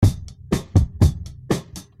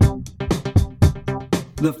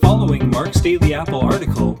The following Mark's Daily Apple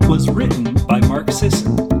article was written by Mark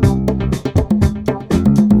Sisson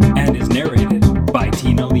and is narrated by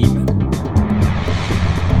Tina Lehman.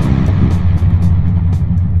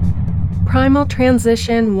 Primal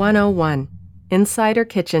Transition 101 Insider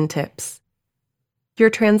Kitchen Tips.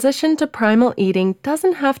 Your transition to primal eating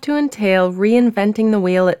doesn't have to entail reinventing the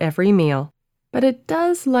wheel at every meal, but it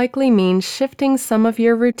does likely mean shifting some of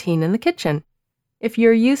your routine in the kitchen. If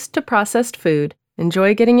you're used to processed food,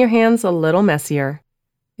 enjoy getting your hands a little messier.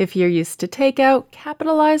 If you're used to takeout,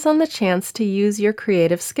 capitalize on the chance to use your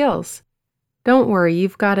creative skills. Don't worry,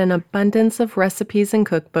 you've got an abundance of recipes and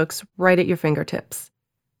cookbooks right at your fingertips.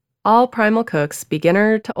 All Primal cooks,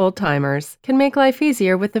 beginner to old-timers, can make life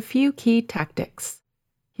easier with a few key tactics.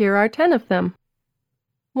 Here are 10 of them.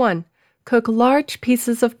 1. Cook large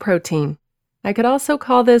pieces of protein. I could also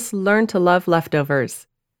call this learn to love leftovers.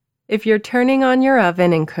 If you're turning on your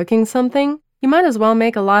oven and cooking something, you might as well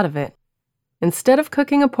make a lot of it. Instead of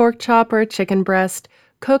cooking a pork chop or a chicken breast,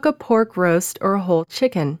 cook a pork roast or a whole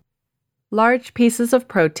chicken. Large pieces of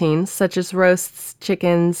protein, such as roasts,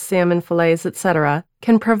 chickens, salmon fillets, etc.,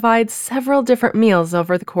 can provide several different meals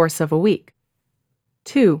over the course of a week.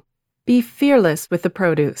 2. Be fearless with the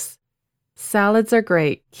produce. Salads are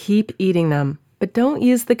great, keep eating them, but don't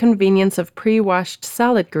use the convenience of pre-washed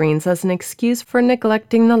salad greens as an excuse for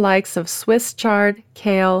neglecting the likes of Swiss chard,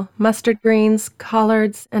 kale, mustard greens,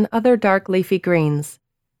 collards, and other dark leafy greens.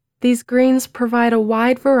 These greens provide a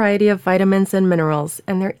wide variety of vitamins and minerals,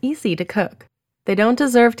 and they're easy to cook. They don't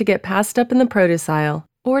deserve to get passed up in the produce aisle,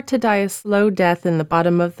 or to die a slow death in the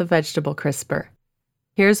bottom of the vegetable crisper.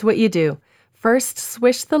 Here's what you do. First,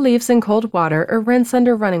 swish the leaves in cold water or rinse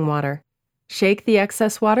under running water. Shake the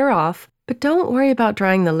excess water off, but don't worry about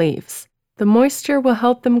drying the leaves. The moisture will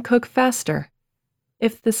help them cook faster.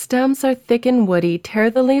 If the stems are thick and woody, tear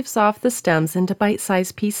the leaves off the stems into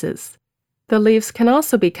bite-sized pieces. The leaves can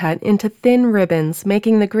also be cut into thin ribbons,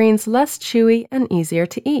 making the greens less chewy and easier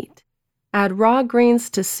to eat. Add raw greens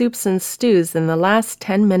to soups and stews in the last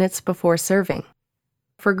 10 minutes before serving.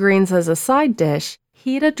 For greens as a side dish,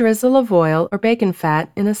 heat a drizzle of oil or bacon fat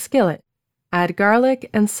in a skillet. Add garlic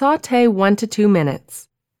and sauté 1 to 2 minutes.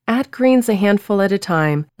 Add greens a handful at a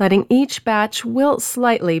time, letting each batch wilt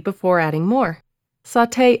slightly before adding more.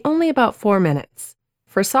 Sauté only about 4 minutes.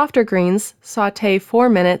 For softer greens, sauté 4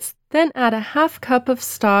 minutes, then add a half cup of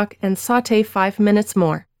stock and sauté 5 minutes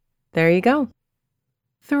more. There you go.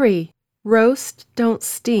 3. Roast, don't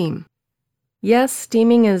steam. Yes,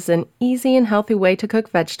 steaming is an easy and healthy way to cook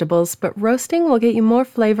vegetables, but roasting will get you more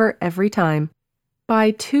flavor every time.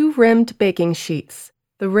 Buy 2 rimmed baking sheets.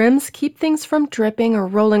 The rims keep things from dripping or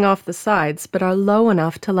rolling off the sides, but are low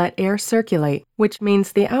enough to let air circulate, which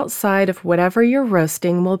means the outside of whatever you're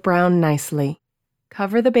roasting will brown nicely.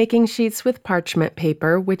 Cover the baking sheets with parchment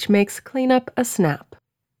paper, which makes cleanup a snap.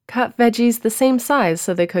 Cut veggies the same size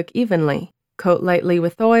so they cook evenly. Coat lightly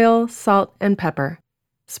with oil, salt, and pepper.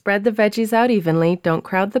 Spread the veggies out evenly, don't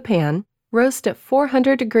crowd the pan. Roast at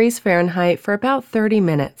 400 degrees Fahrenheit for about 30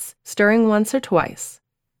 minutes, stirring once or twice.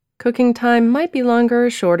 Cooking time might be longer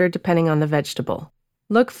or shorter depending on the vegetable.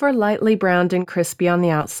 Look for lightly browned and crispy on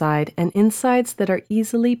the outside and insides that are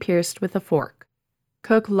easily pierced with a fork.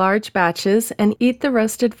 Cook large batches and eat the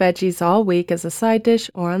roasted veggies all week as a side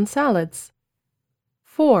dish or on salads.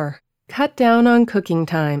 4. Cut down on cooking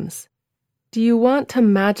times. Do you want to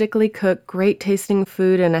magically cook great-tasting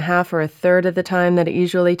food in a half or a third of the time that it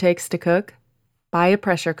usually takes to cook? Buy a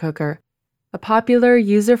pressure cooker. A popular,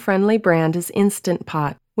 user-friendly brand is Instant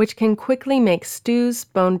Pot, which can quickly make stews,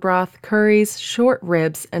 bone broth, curries, short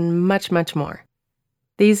ribs, and much, much more.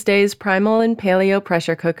 These days, Primal and Paleo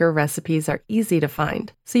pressure cooker recipes are easy to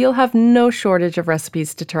find, so you'll have no shortage of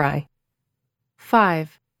recipes to try.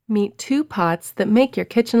 5. Meet 2 pots that make your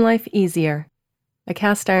kitchen life easier. A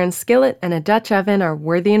cast iron skillet and a Dutch oven are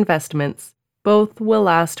worthy investments. Both will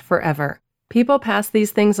last forever. People pass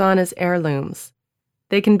these things on as heirlooms.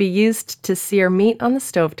 They can be used to sear meat on the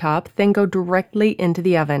stovetop, then go directly into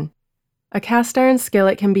the oven. A cast iron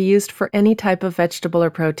skillet can be used for any type of vegetable or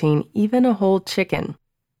protein, even a whole chicken.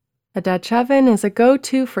 A Dutch oven is a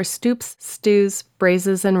go-to for stoops, stews,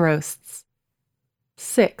 braises, and roasts.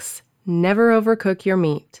 6. Never overcook your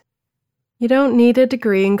meat. You don't need a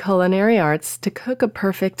degree in culinary arts to cook a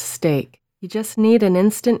perfect steak. You just need an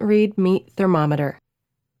instant-read meat thermometer.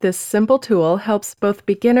 This simple tool helps both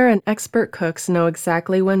beginner and expert cooks know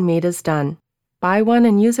exactly when meat is done. Buy one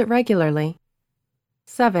and use it regularly.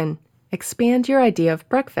 7. Expand your idea of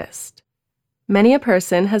breakfast. Many a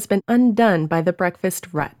person has been undone by the breakfast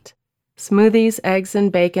rut. Smoothies, eggs,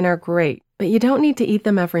 and bacon are great, but you don't need to eat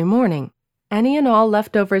them every morning. Any and all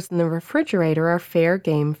leftovers in the refrigerator are fair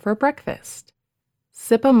game for breakfast.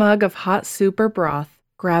 Sip a mug of hot soup or broth,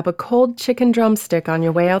 grab a cold chicken drumstick on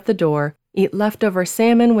your way out the door, eat leftover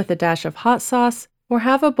salmon with a dash of hot sauce, or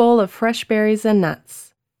have a bowl of fresh berries and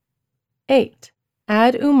nuts. 8.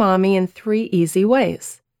 Add umami in 3 easy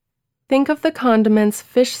ways. Think of the condiments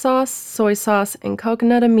fish sauce, soy sauce, and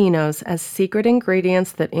coconut aminos as secret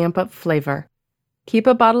ingredients that amp up flavor. Keep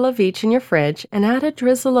a bottle of each in your fridge and add a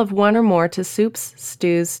drizzle of one or more to soups,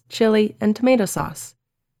 stews, chili, and tomato sauce.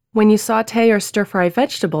 When you saute or stir-fry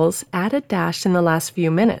vegetables, add a dash in the last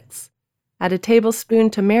few minutes. Add a tablespoon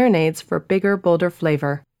to marinades for bigger, bolder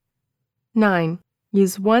flavor. 9.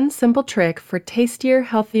 Use one simple trick for tastier,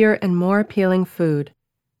 healthier, and more appealing food.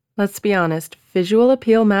 Let's be honest, visual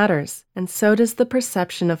appeal matters, and so does the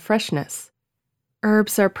perception of freshness.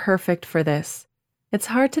 Herbs are perfect for this. It's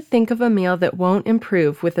hard to think of a meal that won't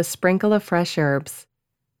improve with a sprinkle of fresh herbs.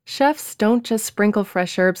 Chefs don't just sprinkle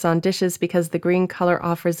fresh herbs on dishes because the green color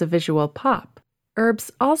offers a visual pop. Herbs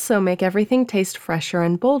also make everything taste fresher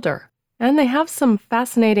and bolder, and they have some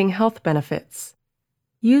fascinating health benefits.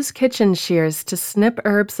 Use kitchen shears to snip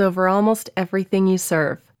herbs over almost everything you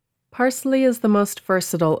serve. Parsley is the most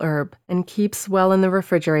versatile herb and keeps well in the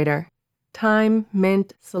refrigerator. Thyme,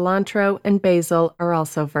 mint, cilantro, and basil are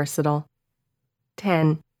also versatile.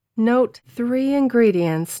 10. Note 3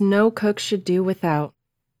 ingredients no cook should do without.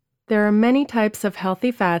 There are many types of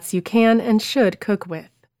healthy fats you can and should cook with.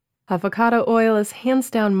 Avocado oil is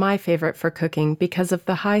hands down my favorite for cooking because of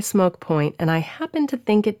the high smoke point, and I happen to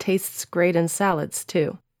think it tastes great in salads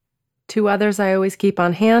too. 2 others I always keep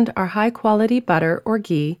on hand are high-quality butter or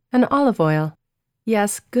ghee and olive oil.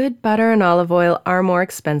 Yes, good butter and olive oil are more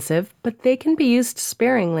expensive, but they can be used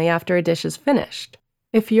sparingly after a dish is finished.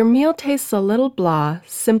 If your meal tastes a little blah,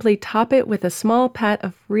 simply top it with a small pat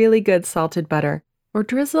of really good salted butter or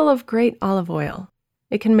drizzle of great olive oil.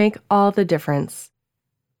 It can make all the difference.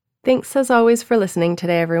 Thanks as always for listening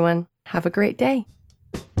today, everyone. Have a great day.